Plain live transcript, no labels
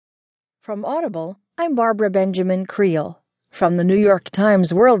From Audible, I'm Barbara Benjamin Creel. From the New York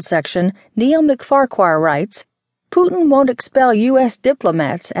Times World section, Neil Macfarquhar writes, Putin won't expel U.S.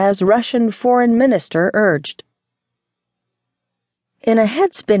 diplomats as Russian foreign minister urged. In a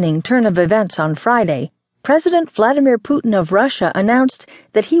head-spinning turn of events on Friday, President Vladimir Putin of Russia announced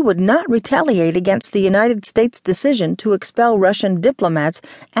that he would not retaliate against the United States' decision to expel Russian diplomats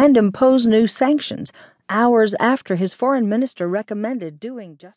and impose new sanctions, hours after his foreign minister recommended doing just